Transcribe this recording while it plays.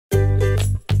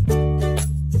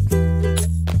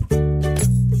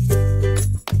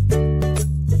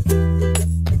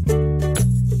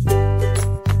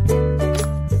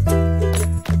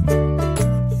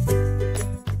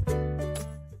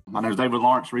David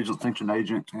Lawrence, Regional Extension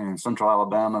Agent in Central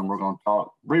Alabama, and we're going to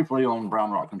talk briefly on brown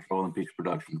rot control and peach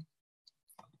production.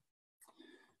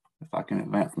 If I can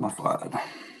advance my slide.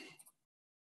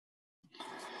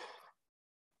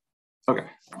 Okay,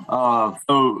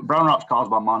 so brown rot is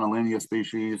caused by Monilinia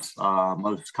species.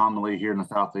 Most commonly here in the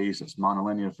Southeast, it's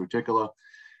Monilinia fruticola.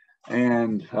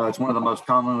 And it's one of the most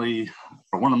commonly,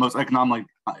 or one of the most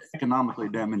economically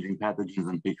damaging pathogens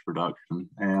in peach production.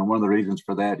 And one of the reasons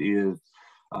for that is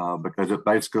because it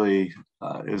basically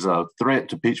is a threat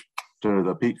to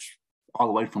the peach all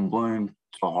the way from bloom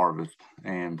to harvest.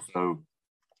 And so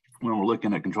when we're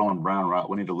looking at controlling brown rot,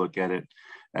 we need to look at it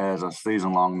as a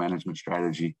season-long management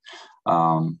strategy.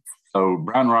 So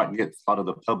brown rot gets a lot of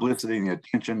the publicity and the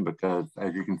attention because,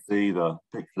 as you can see, the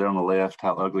picture there on the left,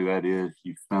 how ugly that is.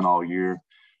 You spend all year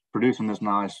producing this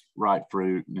nice ripe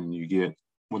fruit, and you get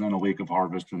within a week of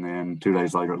harvest, and then 2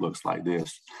 days later it looks like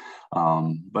this.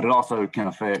 But it also can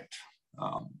affect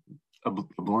a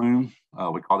bloom.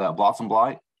 We call that blossom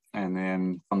blight. And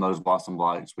then from those blossom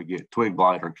blights, we get twig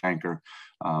blight or canker,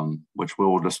 which we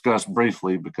will discuss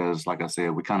briefly because, like I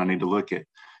said, we kind of need to look at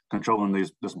controlling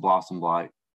this blossom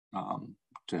blight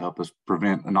to help us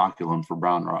prevent inoculum for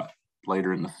brown rot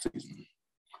later in the season.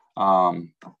 The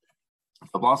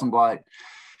blossom blight,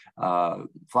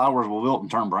 flowers will wilt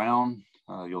and turn brown.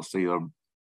 You'll see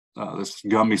this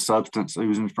gummy substance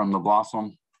oozing from the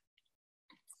blossom.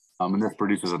 And this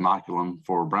produces inoculum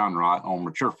for brown rot on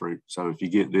mature fruit. So if you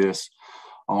get this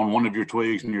on one of your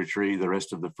twigs in your tree, the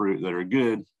rest of the fruit that are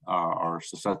good are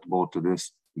susceptible to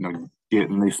this,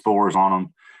 getting these spores on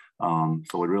them.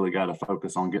 So we really got to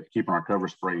focus on keeping our cover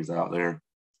sprays out there.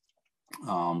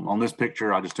 On this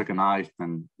picture, I just took a knife,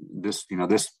 and this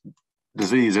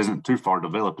disease isn't too far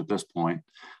developed at this point.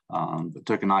 But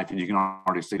took a knife, and you can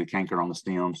already see the canker on the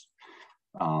stems.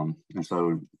 And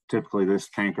so typically this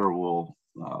canker will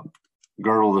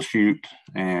girdle the shoot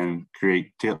and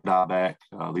create tip dieback.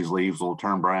 These leaves will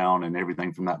turn brown, and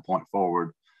everything from that point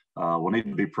forward will need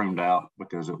to be pruned out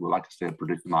because it will, like I said,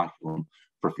 produce inoculum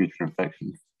for future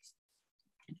infections.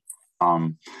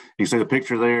 You see the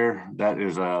picture there, that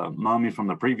is a mummy from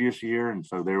the previous year. And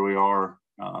so there we are,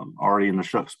 already in the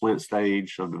shuck split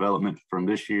stage of development from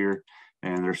this year.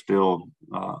 And there's still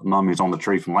mummies on the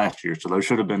tree from last year. So those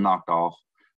should have been knocked off.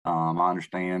 I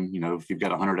understand, if you've got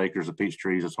 100 acres of peach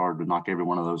trees, it's hard to knock every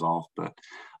one of those off. But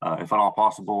if at all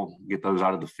possible, get those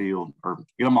out of the field, or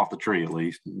get them off the tree at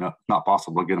least. Not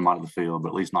possible to get them out of the field, but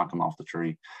at least knock them off the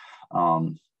tree.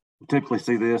 We typically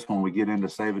see this when we get into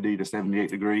 70 to 78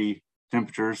 degree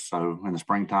temperatures. So in the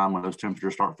springtime, when those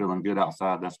temperatures start feeling good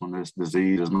outside, that's when this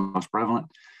disease is most prevalent.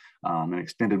 In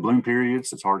extended bloom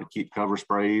periods, it's hard to keep cover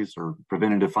sprays or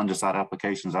preventative fungicide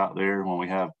applications out there when we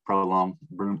have prolonged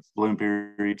bloom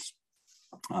periods.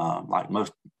 Like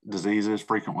most diseases,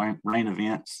 frequent rain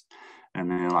events, and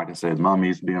then, like I said,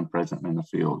 mummies being present in the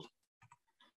field.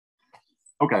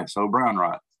 Okay, so brown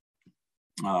rot.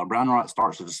 Brown rot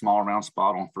starts as a small round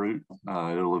spot on fruit.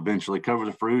 It'll eventually cover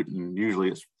the fruit, and usually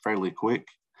it's fairly quick.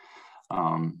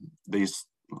 These,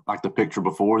 like the picture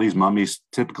before, these mummies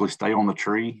typically stay on the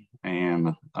tree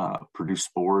and produce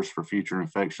spores for future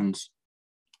infections.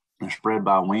 They're spread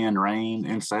by wind, rain,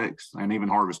 insects, and even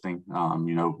harvesting. When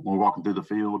we're walking through the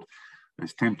field,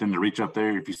 it's tempting to reach up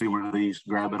there. If you see one of these,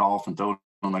 grab it off and throw it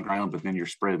on the ground, but then you're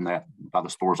spreading that by the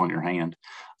spores on your hand.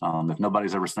 If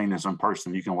nobody's ever seen this in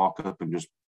person, you can walk up and just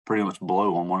pretty much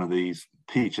blow on one of these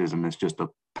peaches, and it's just a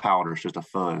powder, it's just a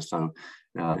fuzz. So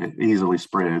it easily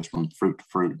spreads from fruit to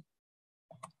fruit.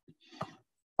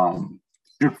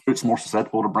 Your fruit's more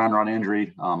susceptible to brown rot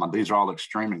injury. These are all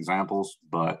extreme examples,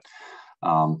 but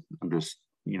I'm just,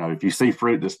 if you see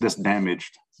fruit that's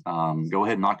damaged, go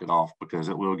ahead and knock it off because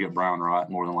it will get brown rot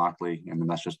more than likely, and then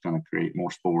that's just going to create more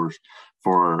spores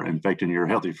for infecting your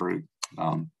healthy fruit.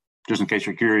 Just in case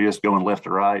you're curious, going left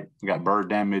to right, we got bird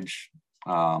damage,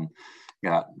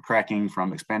 got cracking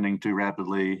from expanding too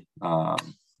rapidly,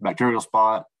 bacterial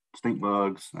spot, stink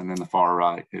bugs, and then the far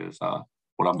right is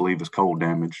what I believe is cold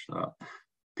damage.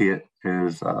 Pit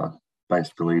is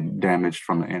basically damaged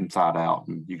from the inside out,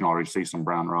 and you can already see some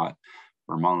brown rot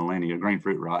or monilinia, green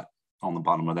fruit rot, on the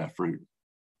bottom of that fruit.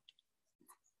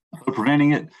 So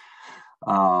preventing it,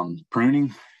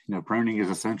 pruning. Pruning is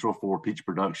essential for peach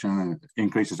production, and it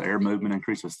increases air movement,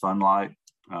 increases sunlight.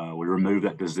 We remove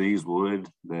that diseased wood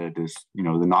that is, the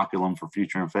inoculum for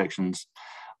future infections.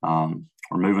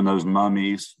 Removing those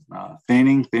mummies.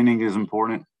 Thinning is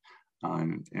important.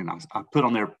 And I put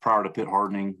on there prior to pit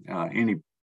hardening. Any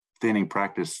thinning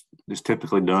practice is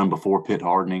typically done before pit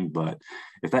hardening, but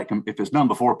if it's done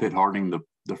before pit hardening,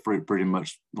 the fruit pretty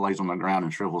much lays on the ground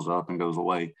and shrivels up and goes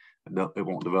away. It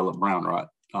won't develop brown rot.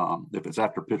 If it's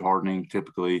after pit hardening,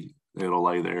 typically it'll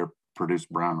lay there, produce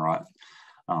brown rot.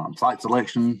 Site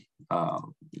selection,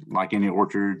 like any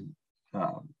orchard,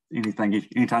 anytime you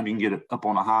can get it up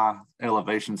on a high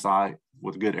elevation site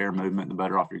with good air movement, the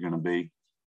better off you're going to be.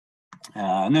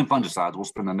 And then fungicides. We'll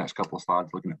spend the next couple of slides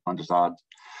looking at fungicides.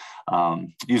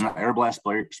 Using an air blast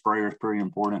sprayer is pretty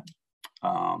important.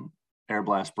 Air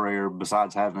blast sprayer,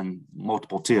 besides having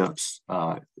multiple tips,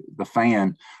 the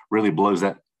fan really blows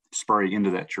that spray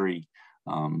into that tree.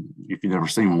 If you've never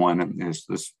seen one,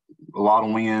 it's a lot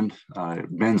of wind.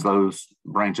 It bends those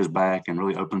branches back and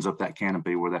really opens up that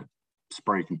canopy where that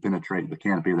spray can penetrate the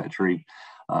canopy of that tree.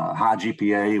 High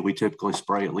GPA, we typically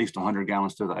spray at least 100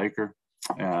 gallons to the acre.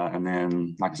 And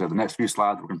then, like I said, the next few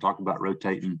slides, we're going to talk about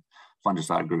rotating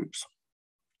fungicide groups.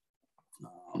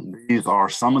 These are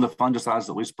some of the fungicides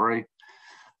that we spray.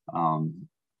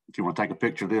 If you want to take a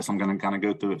picture of this, I'm going to kind of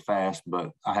go through it fast,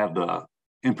 but I have the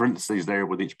in parentheses there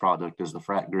with each product is the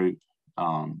FRAC group.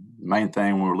 Main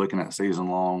thing when we're looking at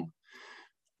season-long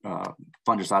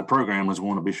fungicide program is we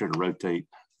want to be sure to rotate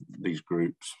these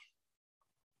groups.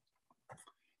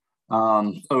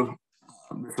 So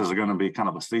this is going to be kind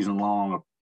of a season-long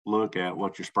look at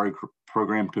what your spray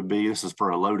program could be. This is for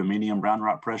a low to medium brown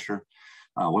rot pressure.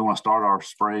 We want to start our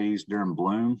sprays during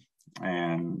bloom,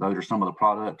 and those are some of the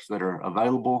products that are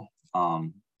available.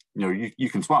 You know, you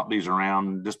can swap these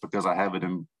around. Just because I have it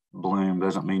in bloom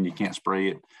doesn't mean you can't spray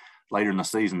it later in the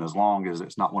season, as long as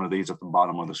it's not one of these at the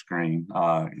bottom of the screen.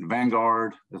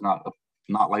 Vanguard is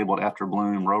not labeled after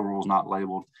bloom. Rover is not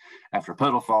labeled after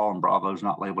petal fall, and Bravo is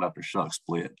not labeled after shuck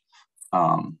split.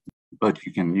 But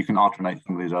you can alternate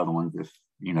some of these other ones if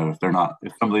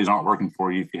some of these aren't working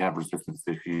for you, if you have resistance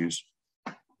issues.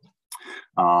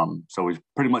 So we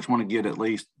pretty much want to get at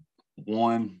least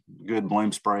one good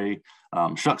bloom spray.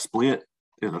 Shuck split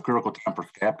is a critical time for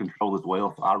scab control as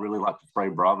well. So I really like to spray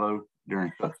Bravo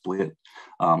during shuck split.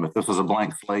 If this was a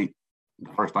blank slate,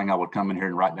 the first thing I would come in here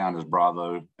and write down is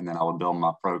Bravo, and then I would build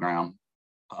my program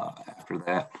after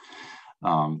that.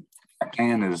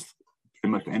 Can is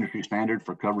pretty much the industry standard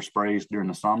for cover sprays during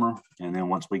the summer, and then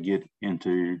once we get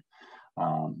into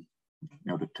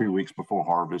the 2 weeks before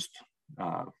harvest,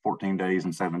 14 days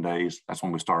and 7 days, that's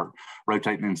when we start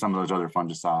rotating in some of those other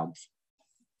fungicides.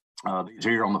 These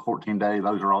here on the 14-day,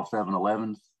 those are all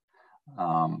 7-Elevens.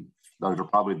 Those are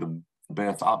probably the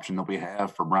best option that we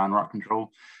have for brown rot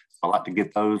control. So I like to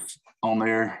get those on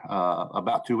there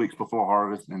about 2 weeks before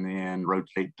harvest, and then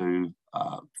rotate to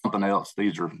something else.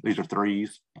 These are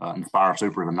threes. Inspire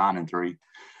Super is a 9 and 3.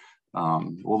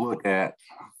 We'll look at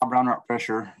brown rot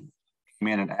pressure. Came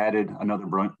in and added another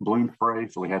bloom spray.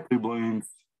 So we have 2 blooms,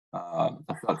 a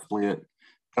shuck split,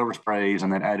 cover sprays,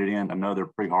 and then added in another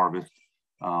pre-harvest.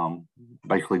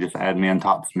 Basically just adding in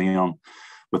Topsin M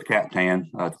with Captan.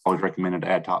 It's always recommended to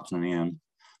add Topsin M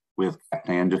with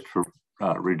Captan just to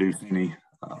reduce any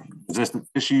resistance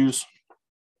issues.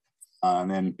 And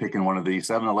then picking one of these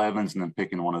 7-Elevens, and then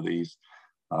picking one of these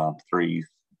threes.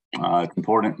 It's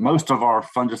important. Most of our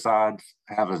fungicides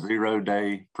have a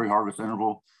 0-day pre-harvest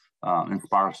interval.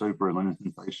 Inspire Super and Linen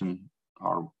Sensation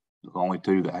are the only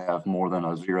 2 that have more than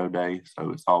a 0-day.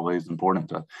 So it's always important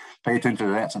to pay attention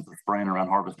to that since we're spraying around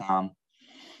harvest time.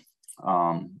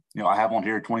 I have on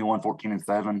here 21, 14, and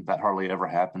 7. That hardly ever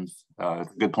happens.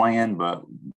 It's a good plan, but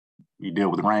you deal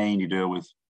with rain, you deal with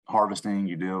harvesting,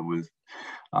 you deal with,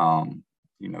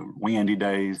 windy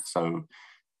days. So,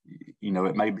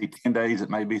 it may be 10 days, it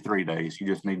may be 3 days. You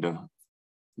just need to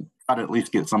try to at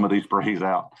least get some of these sprays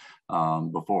out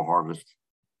before harvest.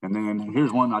 And then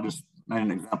here's one, I just made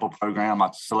an example program. I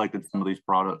selected some of these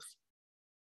products.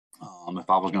 If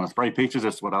I was going to spray peaches,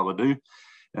 that's what I would do.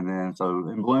 And then, so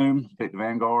in bloom, pick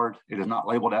Vanguard. It is not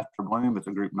labeled after bloom, it's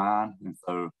a group 9. And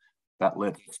so that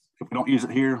lets, if we don't use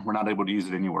it here, we're not able to use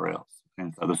it anywhere else.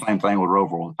 And so the same thing with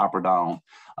Rover, Hyperdome.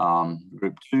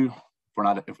 Group 2,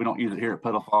 if we don't use it here at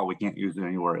petal fall, we can't use it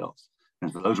anywhere else.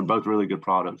 And so those are both really good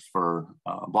products for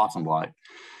blossom blight.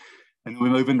 And then we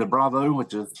move into Bravo,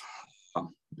 which is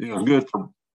good for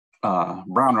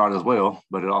brown rot as well,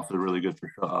 but it's also really good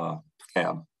for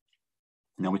scab.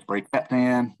 And then we spray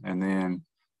Captan, and then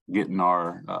getting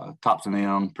our Topsin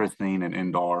M, Pristine, and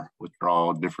Indar, which are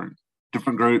all different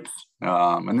groups.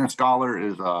 And then Scholar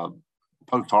is a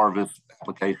post-harvest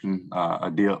application,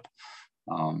 a dip.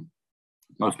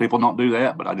 Most people don't do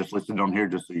that, but I just listed it on here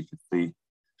just so you can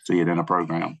see it in a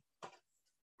program.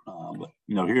 But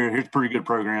here's a pretty good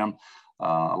program.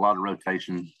 A lot of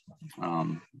rotation.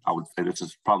 I would say this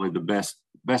is probably the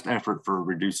best effort for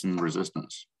reducing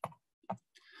resistance.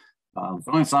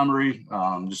 So in summary,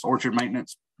 just orchard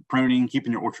maintenance, pruning,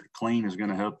 keeping your orchard clean is going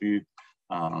to help you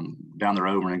down the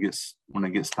road when it gets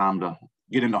time to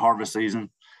get into harvest season.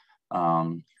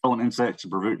 Killing insects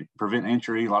to prevent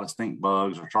entry. A lot of stink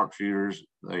bugs or sharpshooters.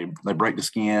 They break the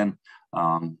skin.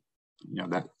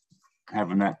 That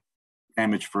having that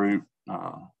damaged fruit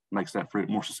makes that fruit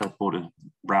more susceptible to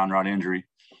brown rot injury.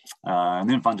 And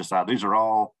then fungicide. These are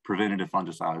all preventative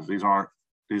fungicides. These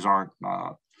aren't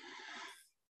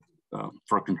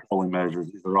for controlling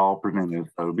measures. These are all preventative.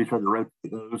 So be sure to rotate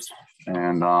those,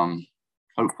 and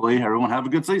hopefully everyone have a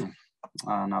good season.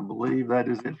 And I believe that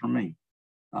is it for me.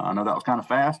 I know that was kind of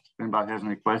fast. If anybody has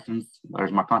any questions,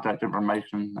 there's my contact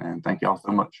information, and thank y'all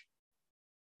so much.